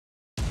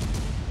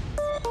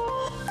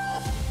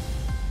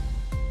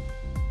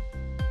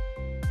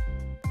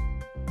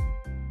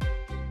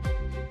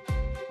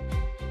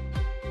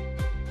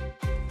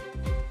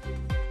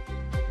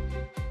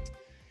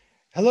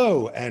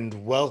Hello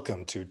and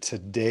welcome to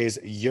today's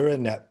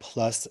Euranet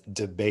Plus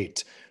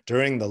debate.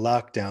 During the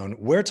lockdown,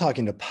 we're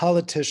talking to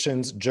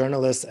politicians,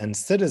 journalists, and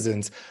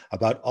citizens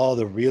about all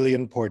the really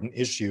important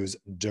issues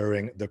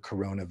during the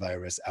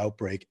coronavirus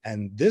outbreak.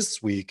 And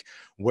this week,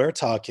 we're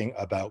talking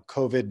about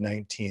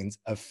COVID-19's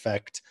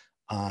effect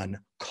on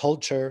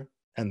culture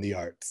and the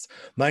arts.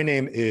 My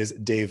name is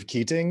Dave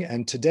Keating,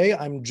 and today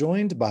I'm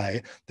joined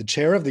by the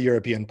chair of the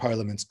European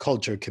Parliament's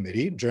Culture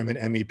Committee, German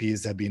MEP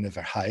Sabine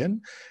Verheyen.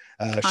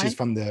 She's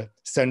from the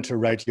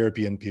center-right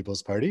European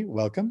People's Party.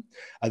 Welcome.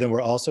 Then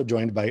we're also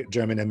joined by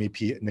German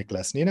MEP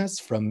Niklas Ninas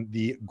from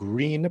the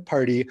Green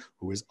Party,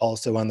 who is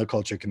also on the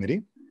Culture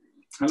Committee.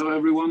 Hello,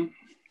 everyone.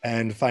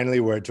 And finally,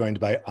 we're joined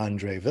by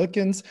Andre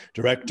Wilkins,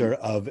 director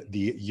of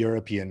the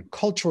European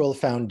Cultural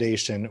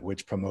Foundation,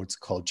 which promotes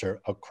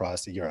culture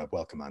across Europe.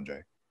 Welcome,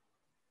 Andre.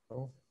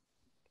 Oh.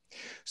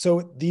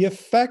 So the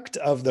effect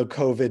of the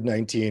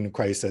COVID-19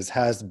 crisis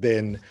has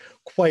been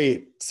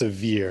quite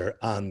severe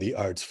on the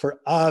arts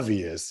for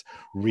obvious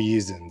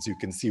reasons. You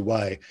can see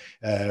why.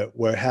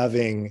 We're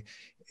having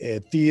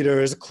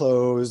theaters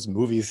closed,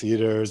 movie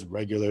theaters,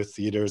 regular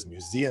theaters,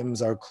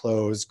 museums are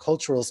closed,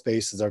 cultural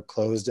spaces are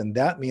closed, and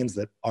that means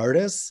that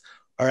artists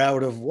are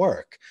out of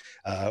work,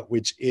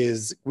 which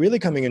is really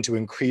coming into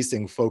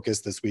increasing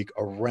focus this week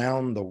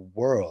around the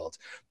world,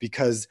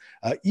 because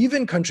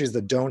even countries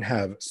that don't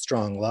have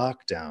strong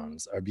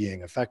lockdowns are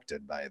being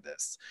affected by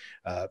this,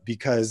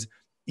 because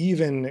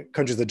even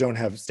countries that don't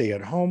have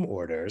stay-at-home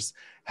orders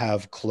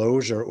have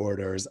closure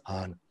orders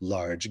on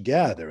large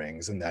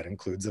gatherings. And that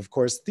includes, of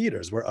course,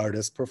 theaters where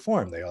artists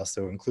perform. They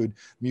also include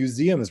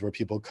museums where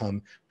people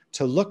come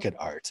to look at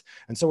art.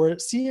 And so we're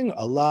seeing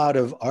a lot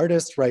of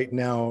artists right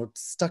now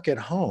stuck at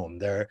home.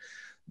 They're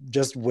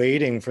just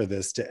waiting for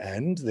this to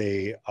end.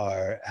 They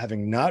are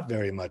having not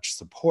very much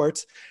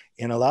support.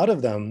 And a lot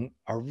of them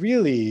are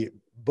really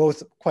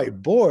both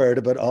quite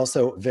bored, but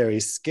also very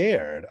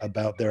scared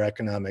about their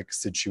economic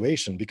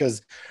situation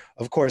because,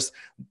 of course,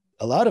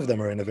 a lot of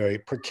them are in a very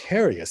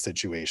precarious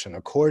situation.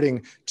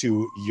 According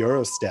to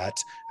Eurostat,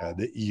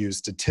 the EU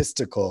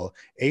statistical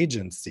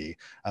agency,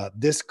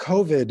 this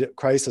COVID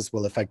crisis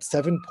will affect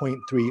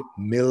 7.3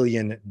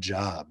 million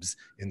jobs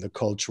in the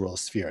cultural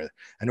sphere.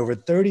 And over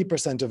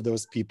 30% of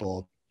those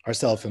people are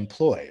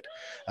self-employed.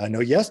 Now,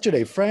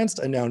 yesterday, France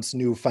announced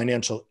new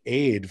financial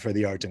aid for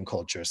the art and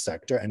culture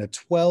sector and a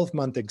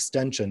 12-month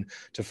extension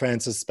to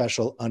France's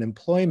special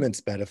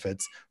unemployment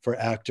benefits for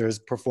actors,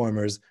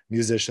 performers,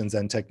 musicians,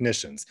 and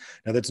technicians.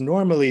 Now, that's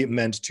normally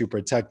meant to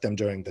protect them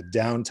during the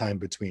downtime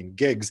between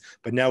gigs,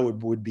 but now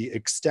it would be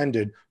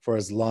extended for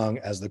as long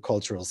as the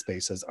cultural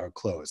spaces are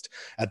closed.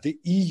 At the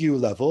EU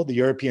level, the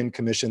European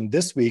Commission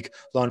this week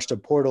launched a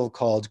portal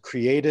called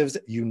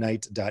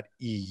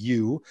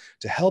creativesunite.eu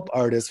to help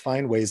artists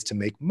find ways to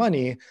make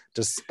money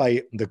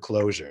despite the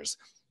closures.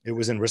 It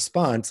was in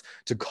response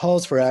to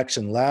calls for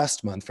action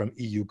last month from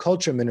EU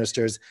culture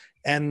ministers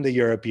and the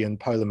European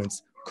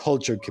Parliament's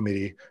Culture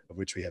Committee, of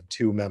which we have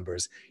two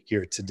members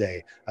here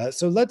today.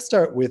 So let's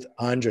start with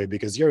Andre,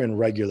 because you're in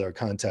regular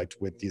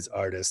contact with these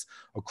artists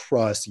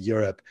across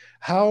Europe.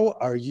 What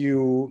are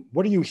you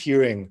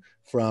hearing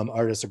from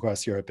artists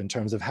across Europe in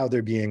terms of how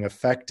they're being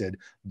affected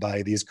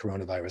by these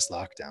coronavirus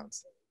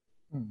lockdowns?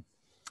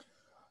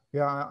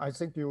 Yeah, I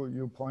think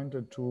you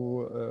pointed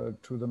to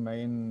the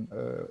main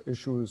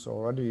issues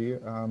already.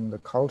 The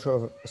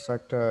culture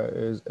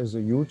sector is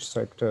a huge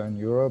sector in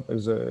Europe,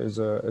 is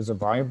a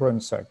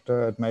vibrant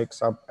sector. It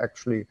makes up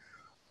actually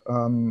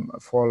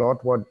for a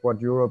lot what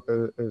Europe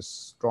is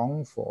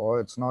strong for.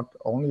 It's not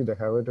only the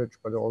heritage,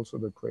 but also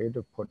the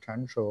creative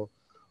potential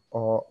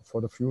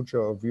for the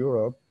future of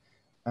Europe.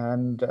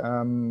 And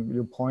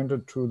you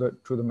pointed to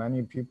the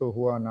many people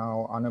who are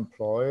now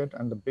unemployed.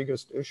 And the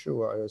biggest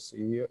issue I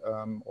see,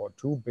 or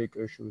two big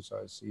issues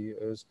I see,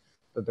 is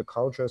that the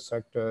culture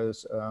sector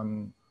is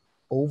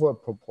over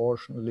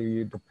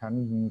proportionally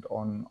dependent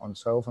on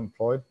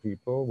self-employed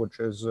people,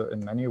 which is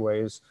in many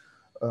ways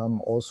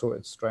also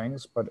its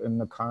strengths. But in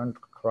the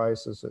current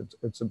crisis,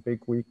 it's a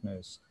big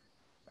weakness.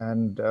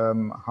 And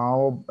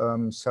how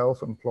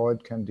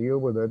self-employed can deal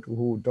with it,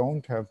 who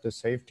don't have the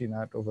safety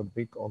net of a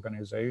big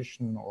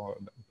organization or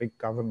a big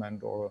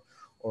government or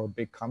a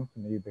big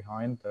company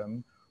behind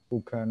them,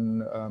 who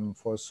can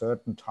for a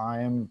certain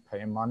time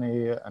pay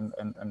money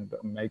and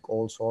make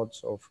all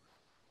sorts of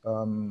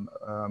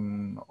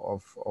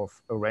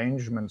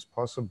arrangements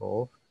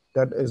possible.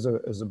 That is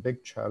a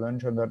big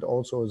challenge, and that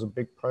also is a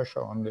big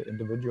pressure on the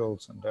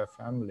individuals and their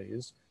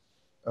families.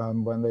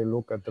 When they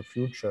look at the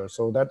future.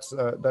 So that's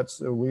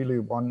really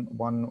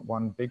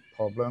one big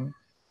problem.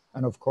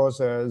 And of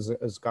course,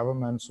 as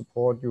government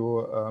support,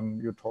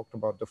 you talked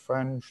about the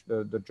French,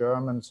 the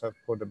Germans have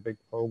put a big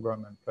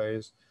program in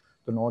place,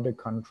 the Nordic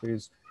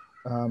countries,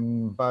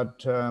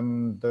 but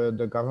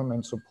the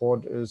government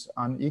support is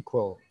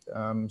unequal.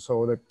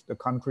 So the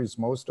countries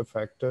most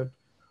affected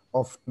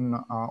often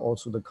are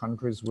also the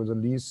countries with the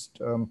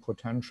least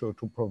potential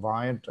to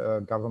provide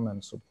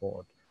government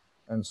support.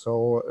 And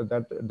so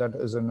that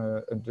is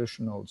an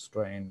additional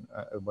strain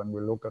when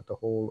we look at the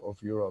whole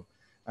of Europe.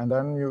 And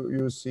then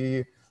you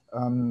see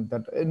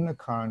that in the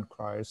current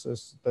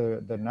crisis,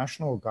 the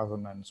national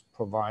governments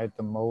provide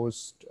the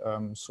most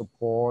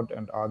support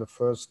and are the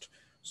first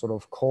sort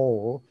of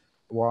call,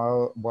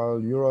 while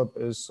Europe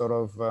is sort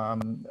of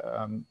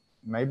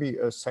maybe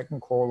a second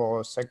call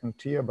or a second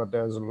tier, but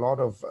there's a lot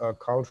of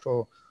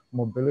cultural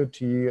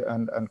mobility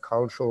and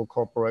cultural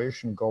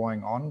cooperation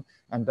going on,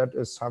 and that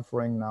is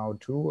suffering now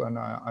too. And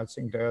I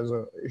think there's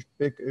a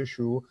big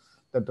issue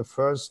that the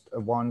first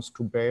ones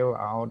to bail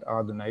out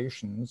are the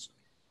nations.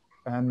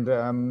 And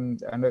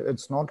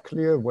it's not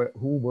clear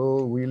who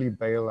will really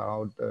bail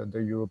out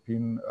the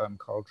European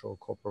cultural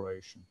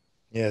cooperation.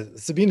 Yeah,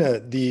 Sabina,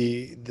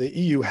 the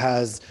EU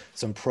has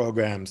some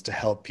programs to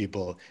help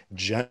people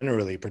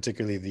generally,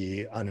 particularly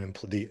the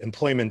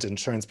employment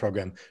insurance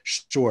program,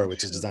 SURE,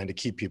 which is designed to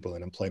keep people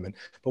in employment.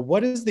 But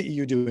what is the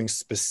EU doing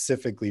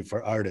specifically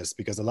for artists?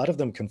 Because a lot of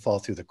them can fall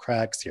through the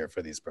cracks here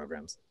for these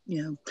programs.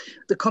 Yeah,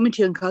 the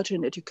Committee on Culture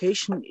and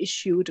Education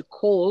issued a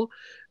call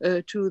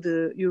to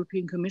the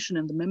European Commission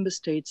and the member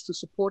states to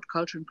support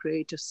culture and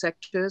creative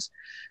sectors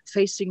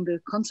facing the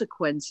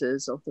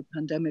consequences of the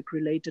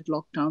pandemic-related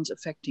lockdowns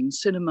affecting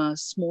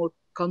cinemas, small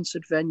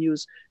concert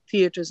venues,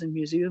 theaters and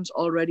museums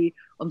already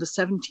on the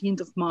 17th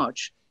of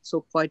March,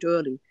 so quite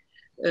early.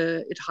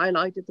 It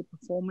highlighted the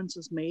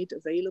performances made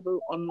available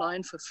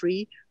online for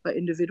free by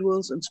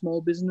individuals and small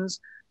business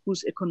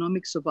whose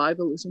economic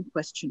survival is in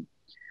question.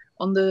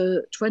 On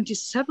the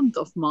 27th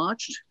of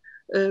March,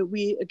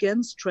 we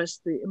again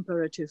stressed the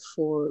imperative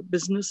for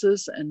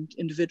businesses and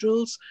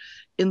individuals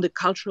in the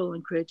cultural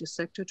and creative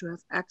sector to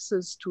have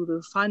access to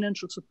the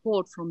financial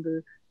support from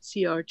the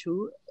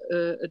CR2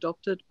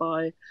 adopted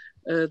by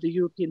the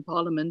European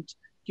Parliament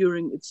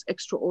during its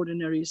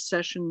extraordinary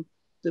session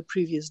the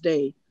previous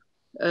day.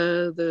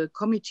 The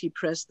committee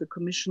pressed the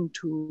Commission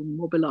to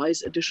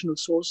mobilize additional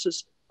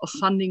sources of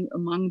funding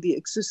among the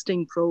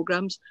existing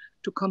programs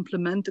to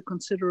complement the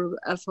considerable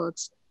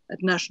efforts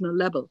at national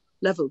level.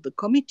 The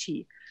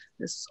committee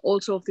is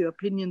also of the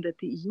opinion that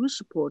the EU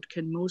support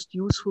can most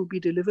useful be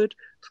delivered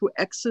through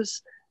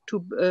access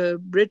to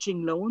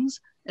bridging loans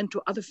and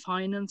to other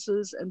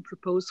finances, and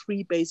propose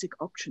three basic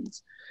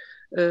options.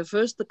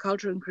 First, the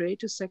cultural and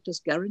creative sector's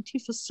guarantee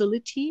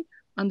facility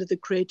under the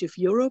Creative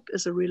Europe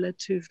is a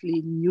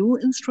relatively new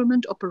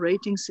instrument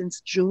operating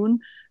since June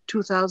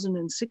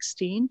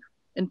 2016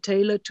 and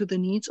tailored to the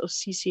needs of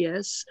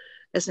CCS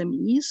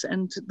SMEs,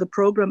 and the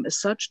program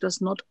as such does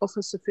not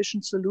offer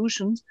sufficient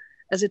solutions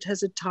as it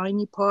has a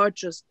tiny part,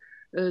 just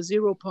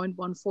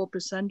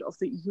 0.14% of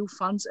the EU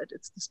funds at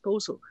its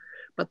disposal.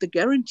 But the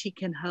guarantee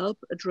can help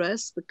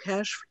address the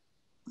cash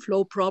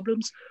flow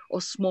problems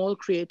of small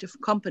creative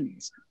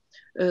companies.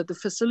 The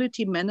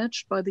facility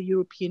managed by the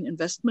European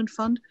Investment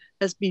Fund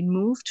has been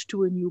moved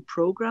to a new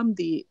program,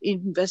 the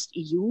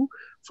InvestEU,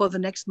 for the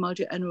next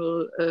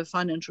multi-annual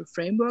financial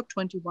framework,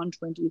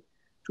 21-20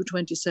 to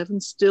 27,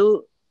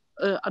 still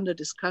under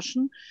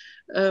discussion.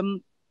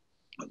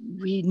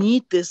 We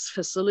need this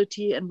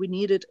facility and we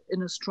need it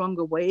in a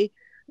stronger way.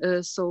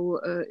 So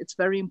it's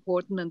very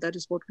important, and that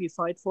is what we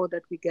fight for,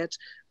 that we get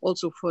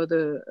also for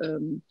the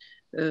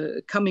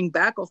coming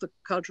back of the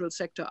cultural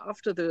sector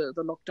after the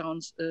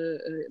lockdowns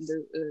in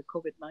the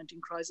COVID-19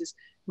 crisis.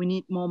 We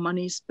need more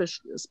money,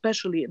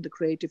 especially in the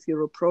Creative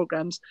Europe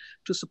programs,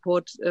 to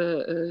support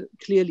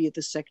clearly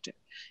the sector.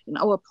 In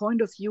our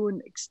point of view,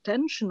 an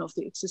extension of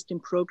the existing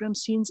program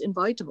seems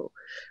inevitable.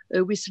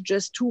 We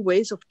suggest two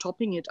ways of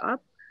topping it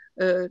up: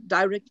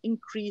 direct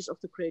increase of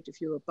the Creative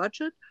Europe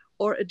budget,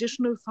 or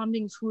additional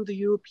funding through the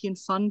European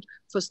Fund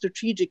for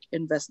Strategic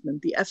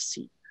Investment, the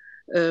EFSI.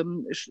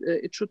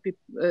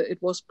 It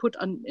was put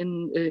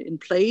in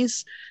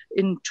place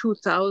in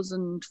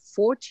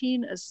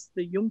 2014 as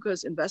the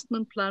Juncker's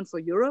investment plan for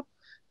Europe.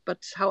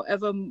 But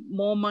however,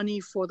 more money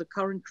for the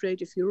current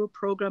Creative Europe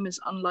program is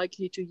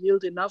unlikely to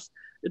yield enough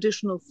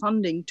additional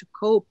funding to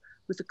cope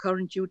with the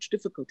current huge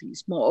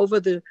difficulties. Moreover,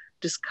 the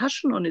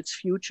discussion on its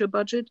future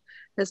budget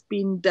has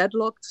been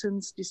deadlocked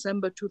since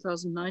December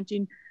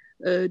 2019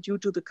 due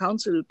to the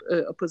council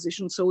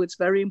opposition. So it's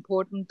very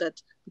important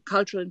that the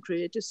cultural and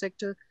creative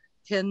sector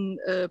can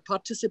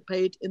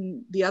participate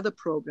in the other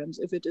programs.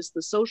 If it is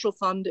the social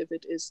fund, if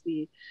it is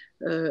the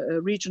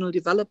regional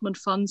development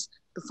funds,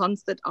 the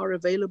funds that are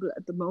available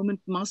at the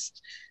moment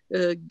must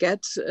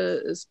get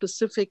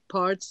specific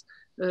parts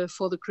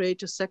for the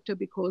creative sector,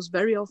 because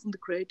very often the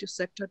creative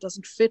sector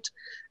doesn't fit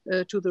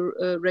to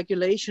the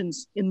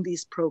regulations in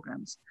these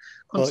programs.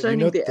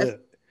 Concerning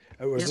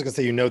I was just going to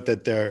say, you note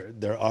that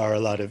there are a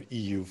lot of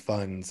EU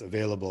funds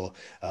available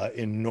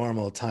in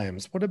normal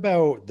times. What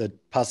about the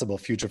possible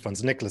future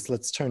funds? Nicholas,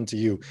 let's turn to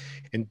you.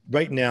 And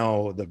right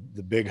now, the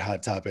big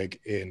hot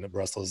topic in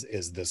Brussels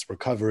is this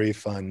recovery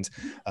fund,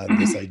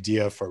 this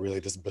idea for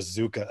really this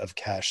bazooka of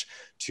cash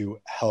to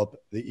help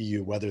the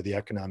EU weather the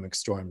economic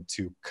storm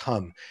to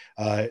come.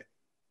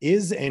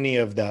 Is any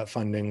of that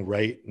funding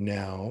right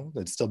now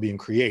that's still being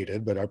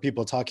created, but are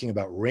people talking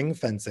about ring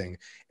fencing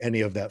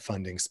any of that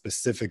funding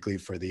specifically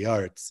for the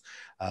arts?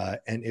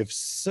 And if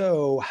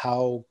so,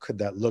 how could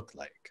that look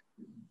like?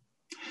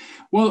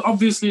 Well,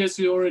 obviously, as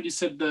you already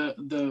said,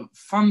 the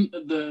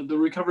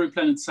recovery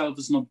plan itself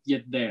is not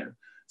yet there.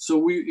 So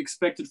we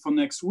expect it for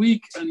next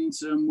week, and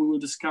we will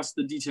discuss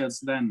the details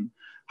then.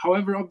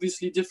 However,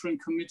 obviously,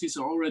 different committees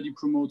are already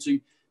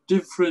promoting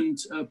different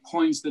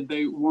points that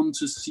they want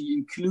to see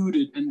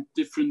included and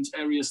different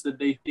areas that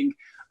they think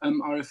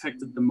are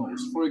affected the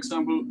most. For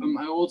example,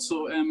 I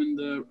also am in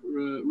the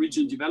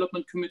Regional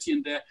Development Committee,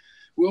 and there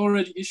we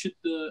already issued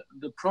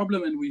the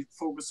problem, and we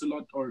focus a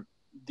lot, or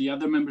the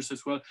other members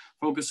as well,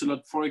 focus a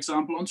lot, for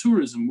example, on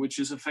tourism, which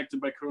is affected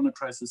by Corona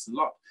crisis a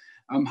lot.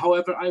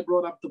 However, I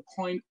brought up the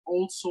point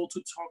also to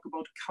talk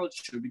about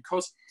culture,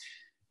 because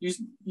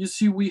you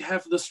see, we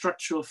have the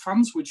structural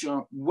funds, which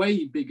are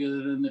way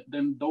bigger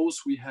than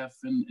those we have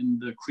in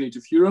the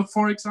Creative Europe,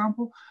 for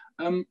example.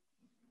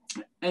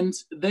 And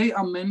they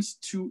are meant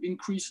to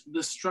increase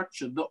the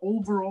structure, the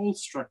overall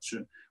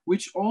structure,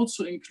 which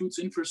also includes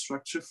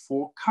infrastructure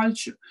for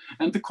culture.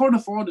 And the Court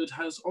of Audit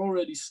has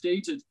already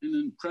stated in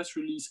a press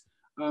release,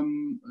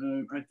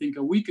 I think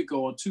a week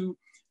ago or two,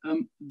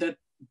 that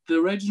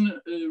the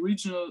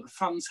regional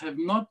funds have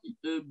not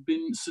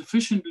been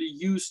sufficiently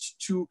used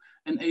to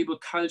enable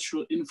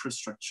cultural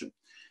infrastructure.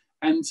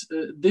 And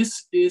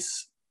this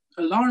is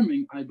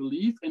alarming, I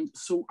believe. And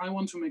so I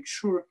want to make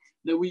sure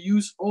that we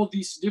use all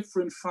these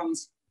different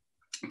funds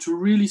to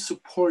really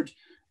support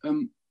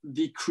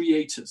the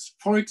creators.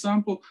 For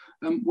example,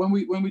 when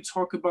we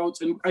talk about,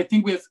 and I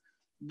think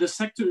the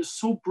sector is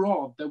so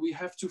broad that we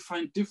have to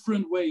find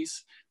different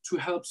ways to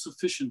help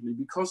sufficiently,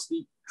 because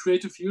the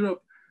Creative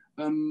Europe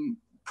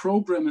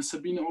program, as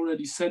Sabine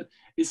already said,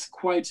 is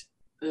quite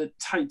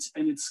tight,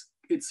 and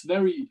it's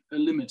very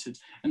limited.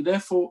 And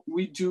therefore,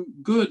 we do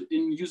good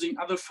in using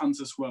other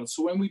funds as well.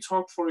 So when we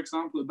talk, for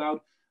example,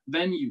 about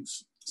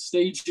venues,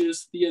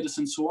 stages, theaters,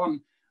 and so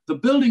on, the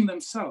building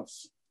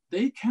themselves,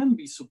 they can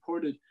be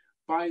supported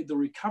by the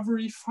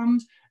recovery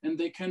fund, and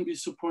they can be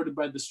supported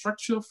by the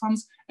structural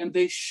funds, and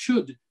they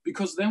should,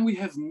 because then we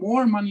have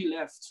more money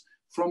left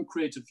from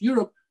Creative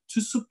Europe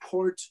to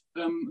support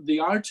the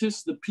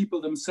artists, the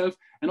people themselves,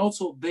 and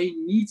also they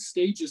need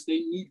stages, they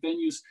need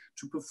venues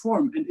to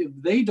perform. And if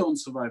they don't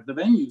survive, the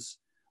venues,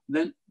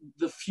 then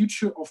the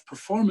future of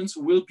performance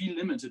will be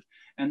limited.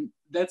 And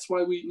that's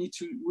why we need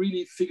to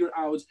really figure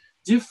out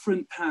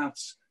different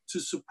paths to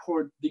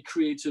support the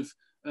creative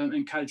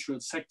and cultural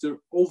sector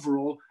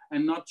overall,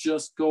 and not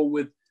just go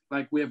with,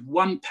 like, we have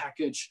one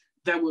package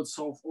that will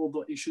solve all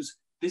the issues.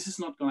 This is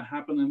not going to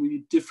happen, and we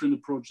need different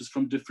approaches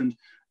from different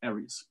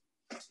areas.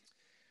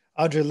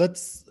 Audrey,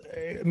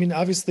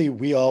 obviously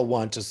we all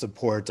want to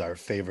support our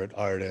favorite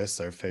artists,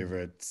 our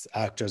favorite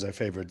actors, our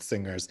favorite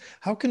singers.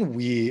 How can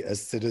we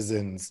as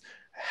citizens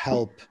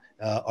help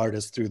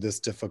artists through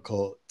this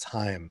difficult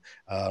time?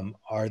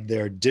 Are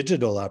there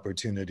digital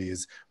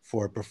opportunities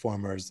for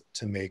performers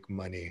to make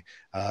money?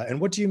 And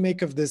what do you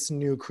make of this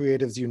new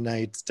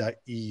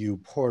creativesunite.eu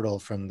portal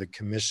from the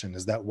Commission?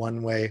 Is that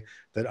one way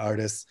that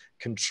artists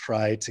can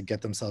try to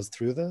get themselves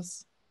through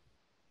this?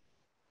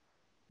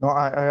 No,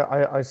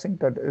 I think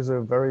that is a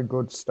very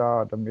good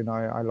start. I mean,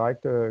 I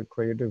like the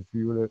Creative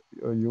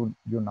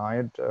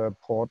Unite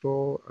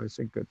portal. I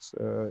think it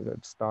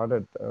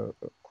started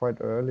quite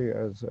early,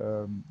 as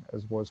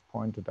was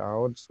pointed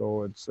out.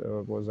 So it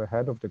was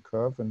ahead of the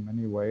curve in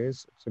many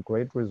ways. It's a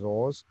great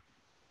resource,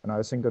 and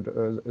I think it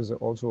is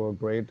also a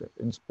great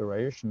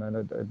inspiration. And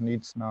it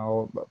needs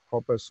now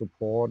proper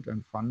support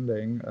and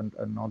funding, and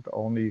not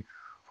only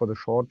for the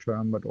short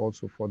term, but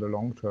also for the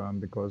long term,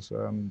 because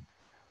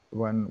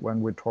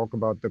when we talk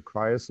about the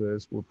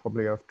crisis, we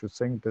probably have to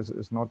think this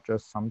is not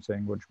just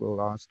something which will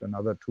last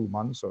another 2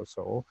 months or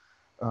so.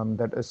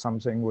 That is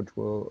something which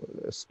will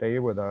stay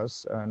with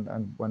us.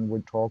 And when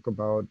we talk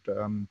about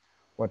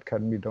what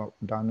can be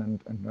done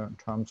in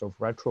terms of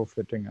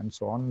retrofitting and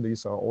so on,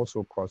 these are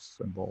also costs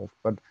involved.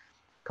 But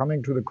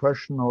coming to the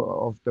question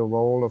of the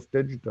role of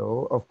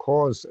digital, of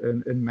course,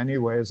 in many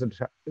ways it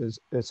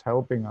is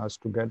helping us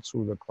to get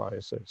through the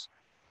crisis.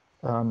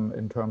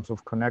 In terms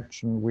of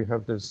connection, we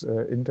have this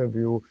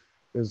interview,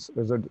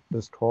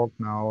 this talk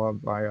now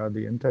via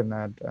the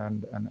internet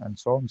and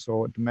so on.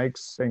 So it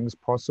makes things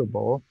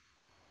possible.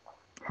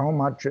 How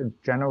much it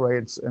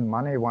generates in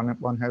money,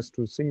 one has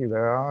to see.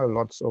 There are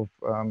lots of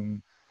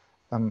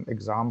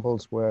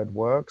examples where it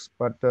works,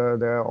 but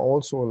there are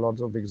also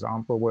lots of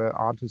examples where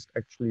artists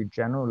actually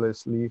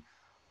generously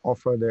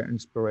offer their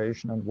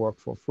inspiration and work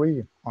for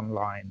free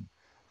online.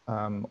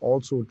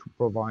 Also to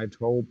provide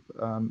hope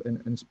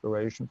and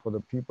inspiration for the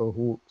people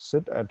who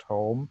sit at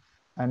home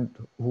and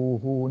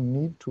who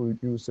need to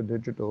use the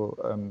digital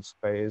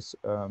space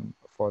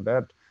for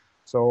that.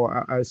 So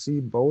I see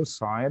both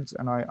sides,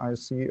 and I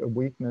see a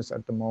weakness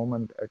at the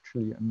moment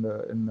actually in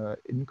the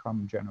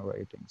income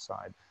generating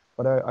side.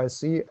 But I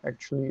see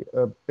actually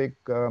a big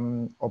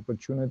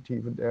opportunity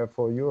there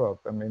for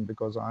Europe. I mean,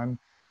 because I'm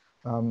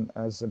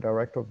as the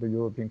director of the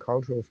European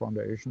Cultural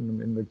Foundation, I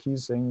mean, the key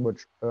thing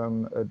which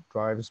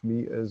drives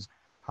me is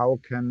how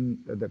can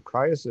the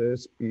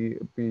crisis be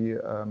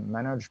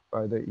managed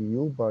by the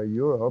EU, by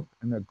Europe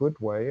in a good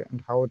way,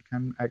 and how it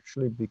can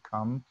actually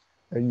become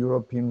a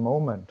European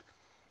moment.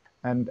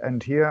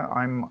 And here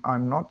I'm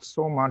not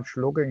so much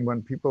looking,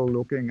 when people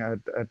looking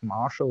at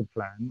Marshall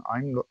Plan,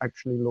 I'm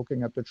actually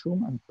looking at the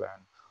Schuman Plan.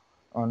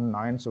 On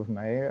 9th of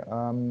May,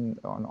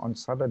 on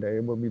Saturday,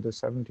 will be the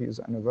 70th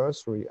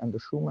anniversary. And the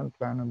Schuman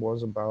Plan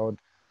was about,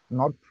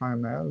 not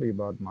primarily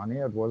about money,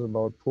 it was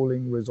about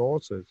pooling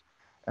resources.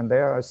 And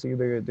there I see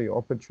the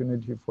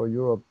opportunity for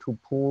Europe to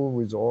pool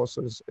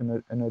resources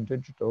in a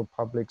digital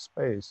public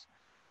space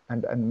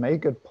and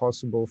make it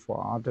possible for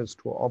artists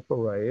to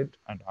operate,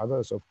 and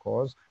others, of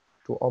course,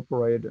 to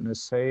operate in a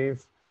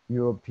safe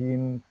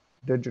European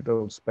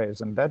digital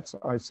space. And that's,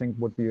 I think,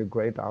 would be a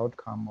great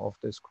outcome of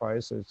this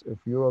crisis if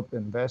Europe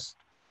invests,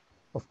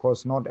 of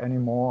course, not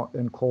anymore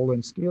in coal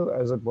and steel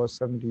as it was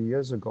 70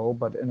 years ago,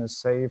 but in a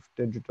safe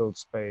digital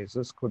space.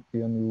 This could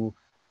be a new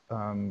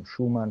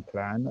Schuman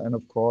Plan. And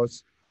of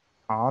course,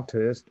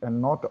 artists,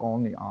 and not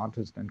only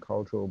artists and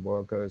cultural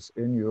workers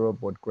in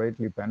Europe, would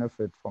greatly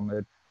benefit from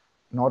it,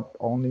 not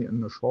only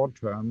in the short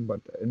term,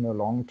 but in the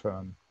long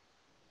term.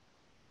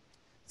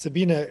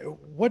 Sabine,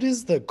 what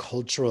is the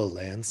cultural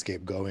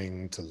landscape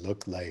going to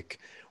look like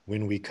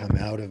when we come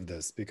out of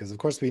this? Because of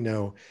course we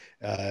know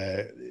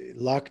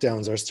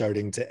lockdowns are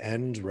starting to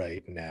end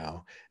right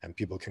now and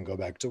people can go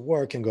back to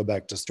work and go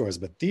back to stores,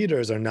 but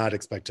theaters are not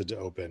expected to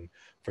open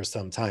for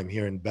some time.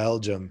 Here in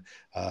Belgium,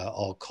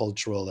 all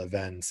cultural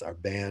events are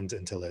banned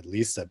until at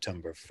least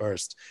September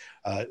 1st.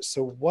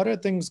 So what are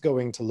things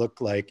going to look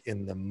like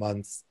in the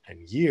months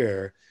and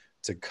year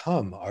to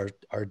come? Are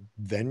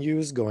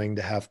venues going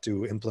to have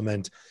to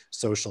implement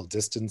social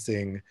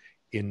distancing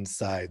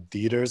inside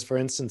theaters, for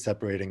instance,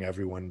 separating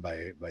everyone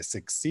by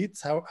 6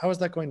 seats? How is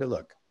that going to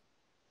look?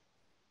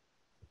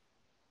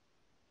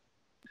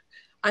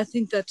 I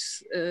think that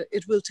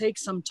it will take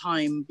some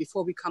time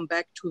before we come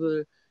back to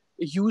the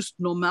used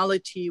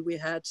normality we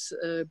had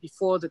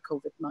before the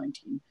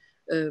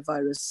COVID-19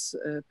 virus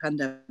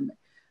pandemic.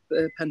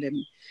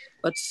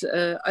 But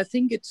I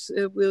think it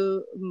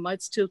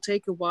might still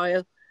take a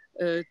while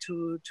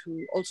to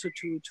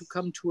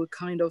come to a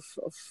kind of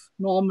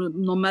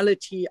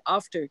normality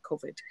after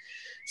COVID.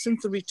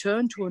 Since the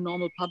return to a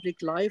normal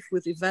public life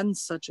with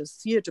events such as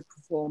theater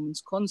performance,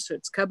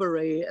 concerts,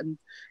 cabaret, and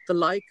the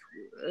like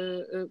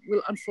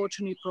will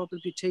unfortunately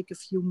probably take a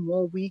few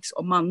more weeks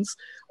or months,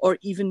 or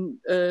even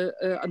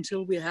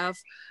until we have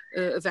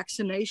a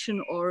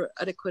vaccination or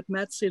adequate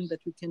medicine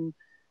that we can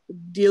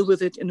deal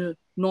with it in a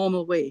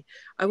normal way.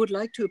 I would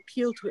like to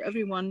appeal to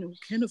everyone who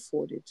can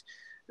afford it,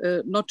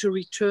 not to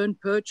return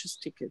purchase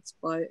tickets,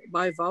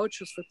 buy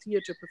vouchers for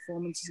theater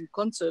performances and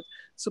concerts,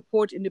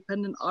 support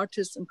independent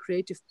artists and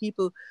creative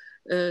people,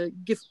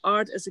 give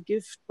art as a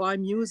gift, buy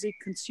music,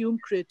 consume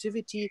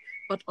creativity,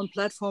 but on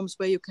platforms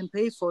where you can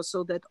pay for,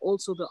 so that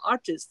also the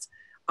artists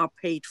are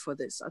paid for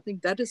this. I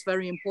think that is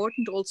very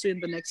important also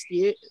in the next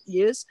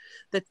years,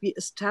 that we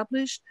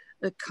establish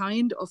a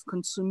kind of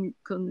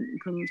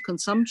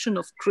consumption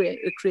of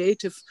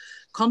creative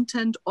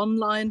content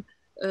online,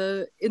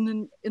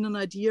 in an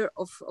idea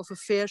of a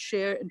fair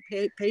share in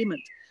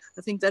payment.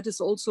 I think that is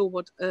also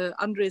what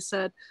Andre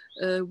said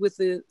with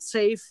the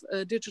safe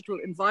digital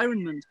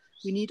environment.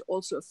 We need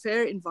also a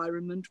fair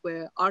environment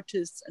where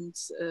artists and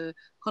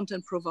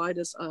content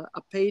providers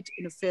are paid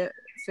in a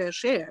fair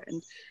share,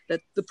 and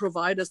that the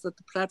providers, that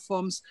the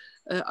platforms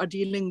are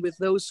dealing with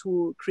those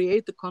who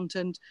create the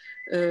content,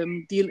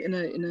 deal in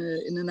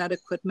an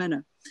adequate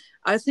manner.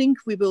 I think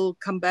we will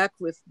come back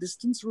with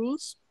distance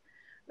rules.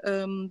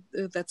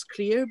 That's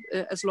clear,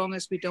 as long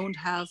as we don't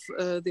have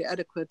the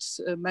adequate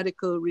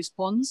medical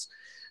response.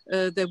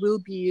 There will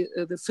be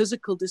the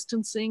physical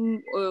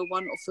distancing,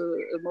 one of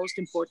the most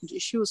important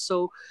issues.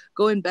 So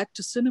going back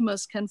to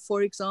cinemas can,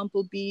 for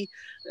example, be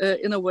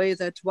in a way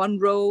that one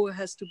row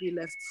has to be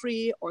left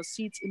free, or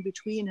seats in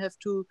between have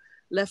to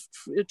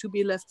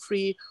be left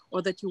free,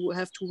 or that you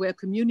have to wear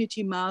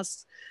community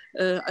masks.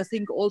 I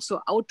think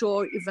also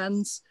outdoor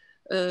events,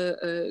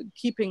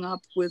 keeping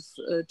up with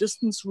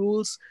distance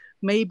rules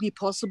may be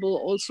possible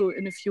also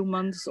in a few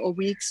months or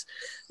weeks.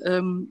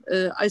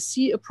 I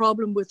see a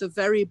problem with the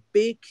very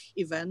big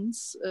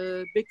events,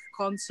 big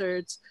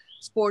concerts,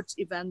 sports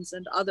events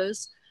and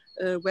others,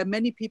 where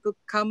many people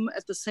come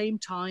at the same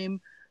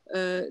time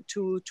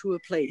to a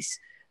place,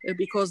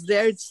 because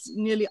there it's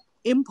nearly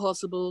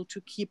impossible to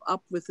keep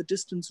up with the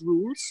distance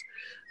rules.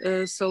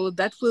 So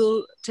that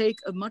will take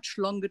a much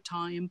longer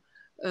time,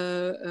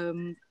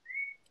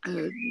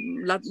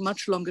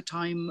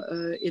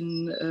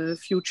 in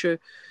future,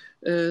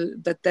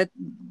 that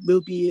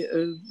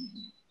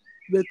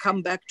will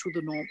come back to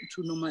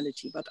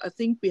normality. But I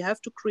think we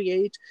have to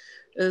create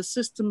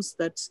systems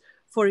that,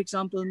 for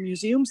example,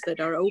 museums that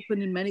are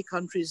open in many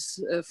countries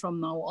from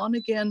now on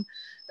again,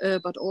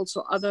 but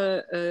also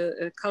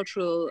other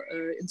cultural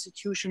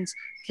institutions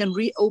can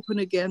reopen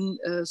again,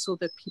 so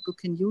that people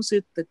can use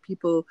it, that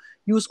people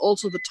use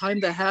also the time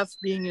they have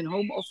being in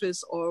home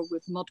office or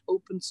with not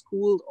open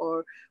school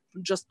or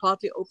just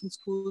partly open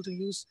school, to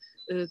use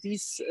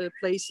these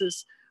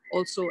places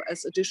also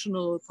as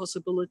additional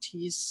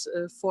possibilities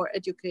for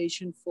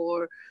education,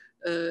 for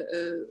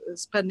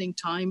spending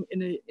time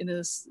in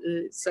a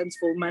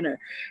sensible manner.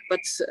 But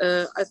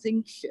I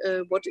think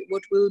what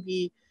will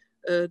be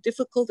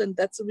difficult, and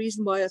that's the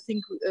reason why I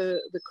think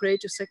the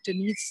creative sector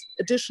needs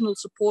additional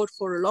support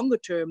for a longer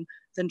term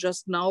than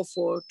just now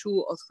for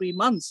 2 or 3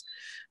 months,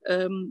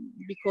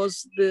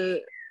 because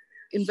the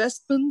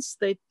investments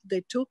they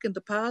took in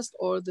the past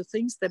or the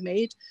things they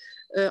made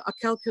are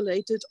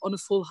calculated on a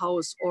full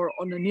house or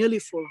on a nearly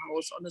full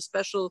house, on a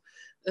special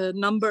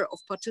number of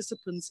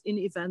participants in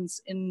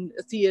events, in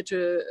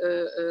theater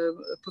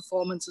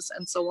performances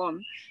and so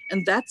on.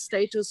 And that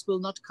status will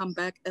not come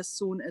back as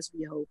soon as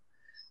we hope.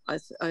 I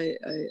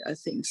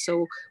think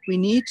so. We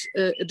need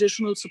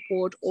additional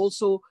support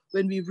also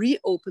when we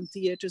reopen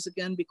theaters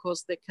again,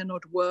 because they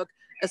cannot work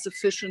as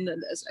efficient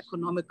and as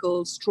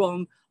economical,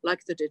 strong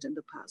like they did in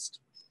the past.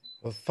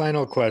 A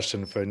final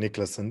question for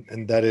Niklas,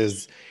 and that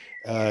is,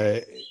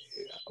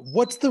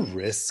 what's the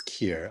risk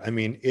here? I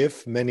mean,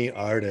 if many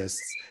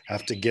artists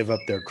have to give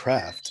up their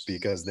craft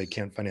because they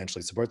can't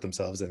financially support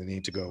themselves and they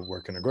need to go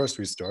work in a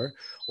grocery store,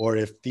 or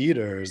if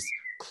theaters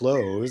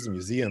close,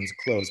 museums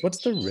close,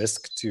 what's the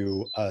risk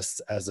to us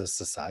as a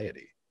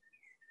society?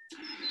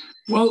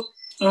 Well,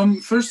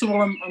 first of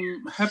all,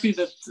 I'm happy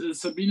that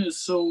Sabine is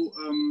so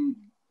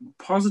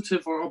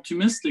positive or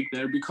optimistic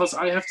there, because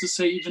I have to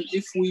say, even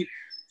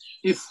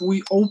if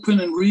we open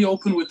and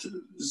reopen with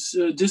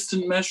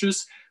distant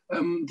measures,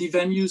 the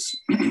venues,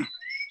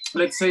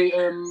 let's say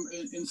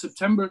in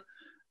September,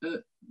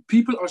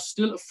 people are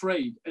still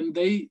afraid, and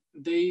a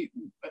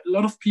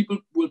lot of people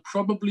will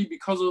probably,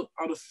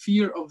 out of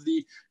fear of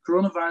the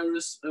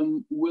coronavirus,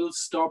 will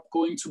stop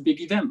going to big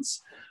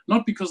events,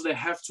 not because they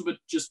have to, but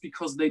just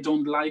because they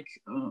don't like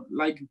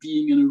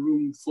being in a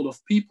room full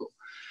of people.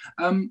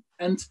 And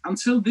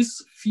until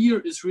this fear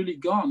is really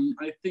gone,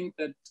 I think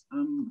that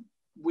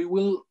we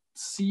will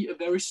see a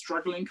very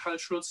struggling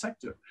cultural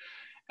sector.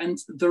 And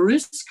the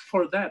risk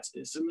for that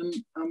is,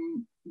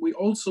 we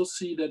also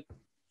see that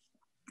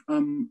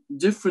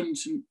different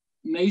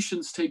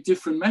nations take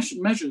different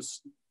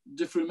measures,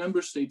 different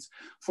member states.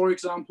 For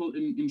example,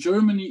 in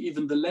Germany,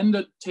 even the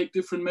Länder take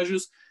different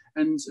measures,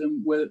 and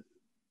where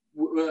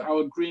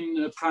our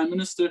Green Prime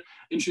Minister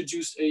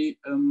introduced a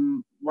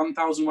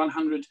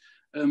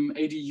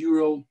 1,180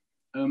 euro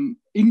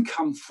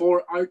income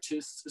for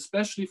artists,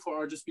 especially for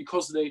artists,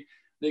 because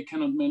they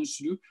cannot manage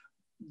to do.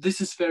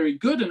 This is very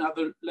good, and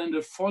other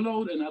Länder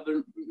followed, and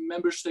other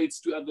member states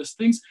do other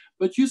things.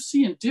 But you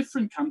see in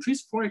different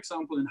countries, for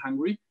example, in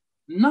Hungary,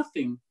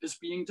 nothing is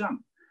being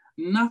done.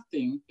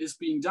 Nothing is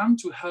being done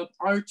to help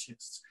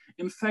artists.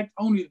 In fact,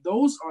 only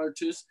those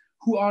artists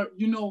who are,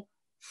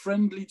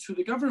 friendly to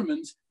the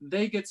government,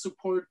 they get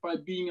support by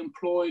being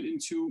employed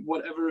into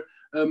whatever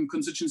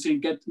constituency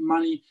and get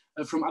money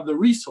from other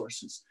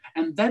resources.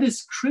 And that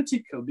is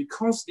critical,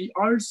 because the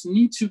arts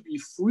need to be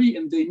free,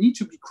 and they need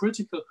to be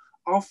critical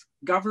of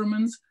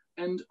governments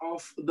and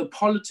of the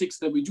politics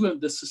that we do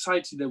and the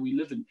society that we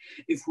live in.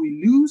 If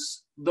we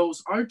lose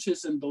those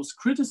artists and those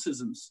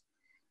criticisms,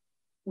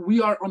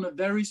 we are on a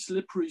very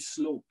slippery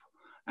slope.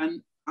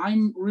 And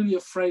I'm really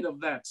afraid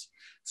of that.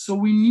 So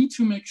we need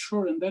to make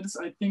sure, and that is,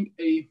 I think,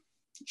 a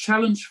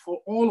challenge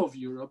for all of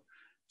Europe,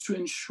 to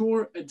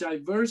ensure a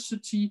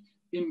diversity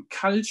in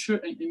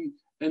culture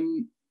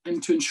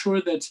and to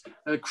ensure that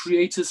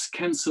creators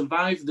can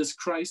survive this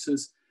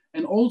crisis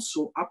and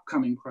also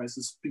upcoming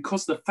crisis,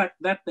 because the fact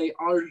that they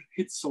are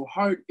hit so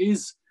hard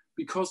is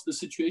because the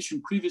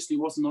situation previously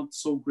was not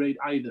so great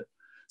either.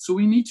 So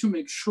we need to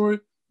make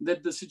sure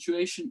that the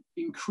situation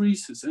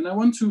increases. And I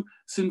want to,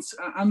 since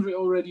Andre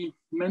already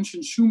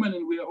mentioned Schumann,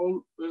 and we are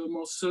all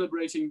almost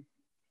celebrating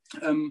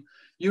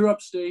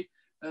Europe's Day,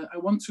 I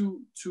want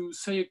to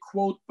say a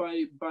quote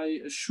by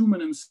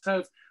Schumann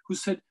himself, who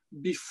said,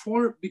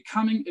 before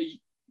becoming a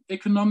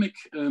economic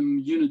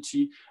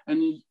unity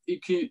and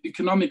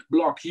economic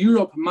bloc,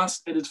 Europe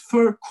must at its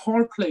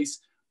core place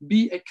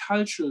be a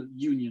cultural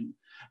union.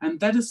 And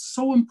that is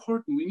so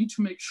important. We need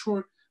to make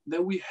sure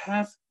that we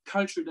have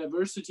cultural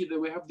diversity, that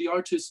we have the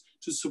artists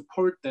to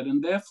support that.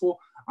 And therefore,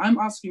 I'm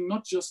asking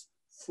not just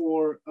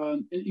for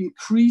an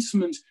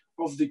increasement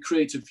of the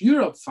Creative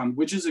Europe Fund,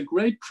 which is a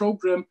great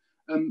program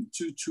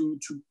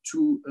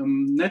to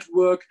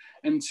network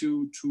and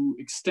to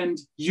extend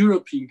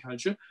European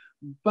culture,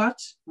 but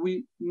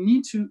we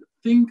need to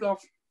think of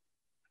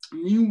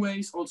new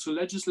ways, also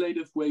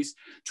legislative ways,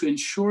 to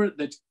ensure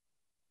that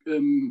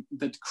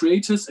that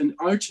creators and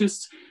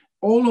artists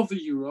all over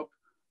Europe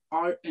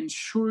are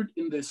ensured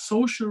in their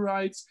social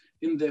rights,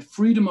 in their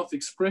freedom of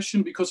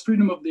expression, because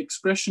freedom of the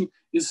expression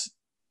is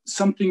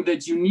something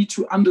that you need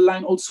to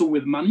underline also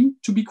with money,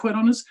 to be quite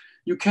honest.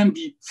 You can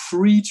be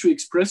free to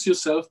express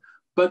yourself,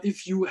 but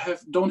if you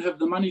don't have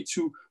the money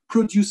to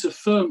produce a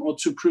film or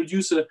to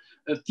produce a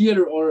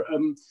theater or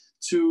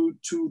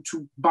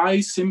to buy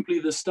simply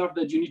the stuff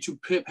that you need to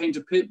paint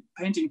a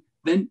painting,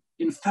 then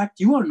in fact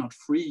you are not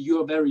free,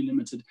 you are very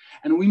limited.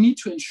 And we need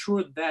to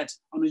ensure that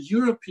on a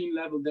European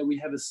level that we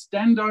have a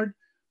standard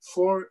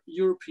for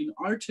European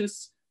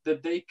artists,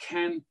 that they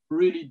can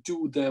really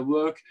do their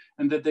work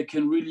and that they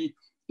can really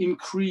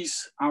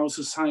increase our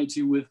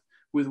society with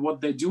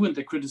what they do and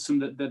the criticism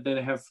that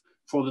they have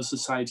for the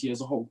society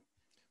as a whole.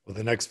 Well,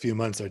 the next few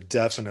months are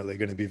definitely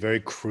going to be very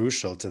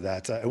crucial to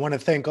that. I want to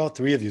thank all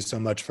three of you so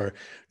much for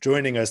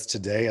joining us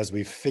today as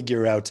we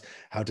figure out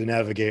how to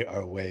navigate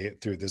our way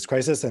through this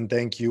crisis. And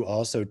thank you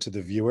also to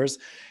the viewers.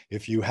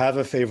 If you have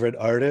a favorite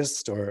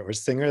artist or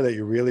singer that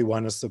you really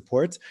want to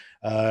support,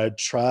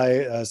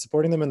 try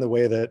supporting them in the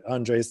way that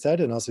Andre said.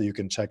 And also you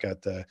can check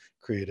out the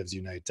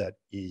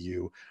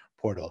creativesunite.eu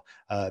portal.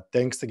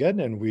 Thanks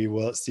again, and we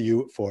will see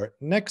you for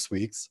next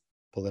week's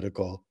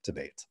political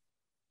debate.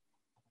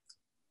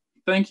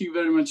 Thank you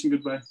very much and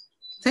goodbye.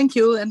 Thank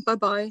you and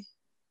bye-bye.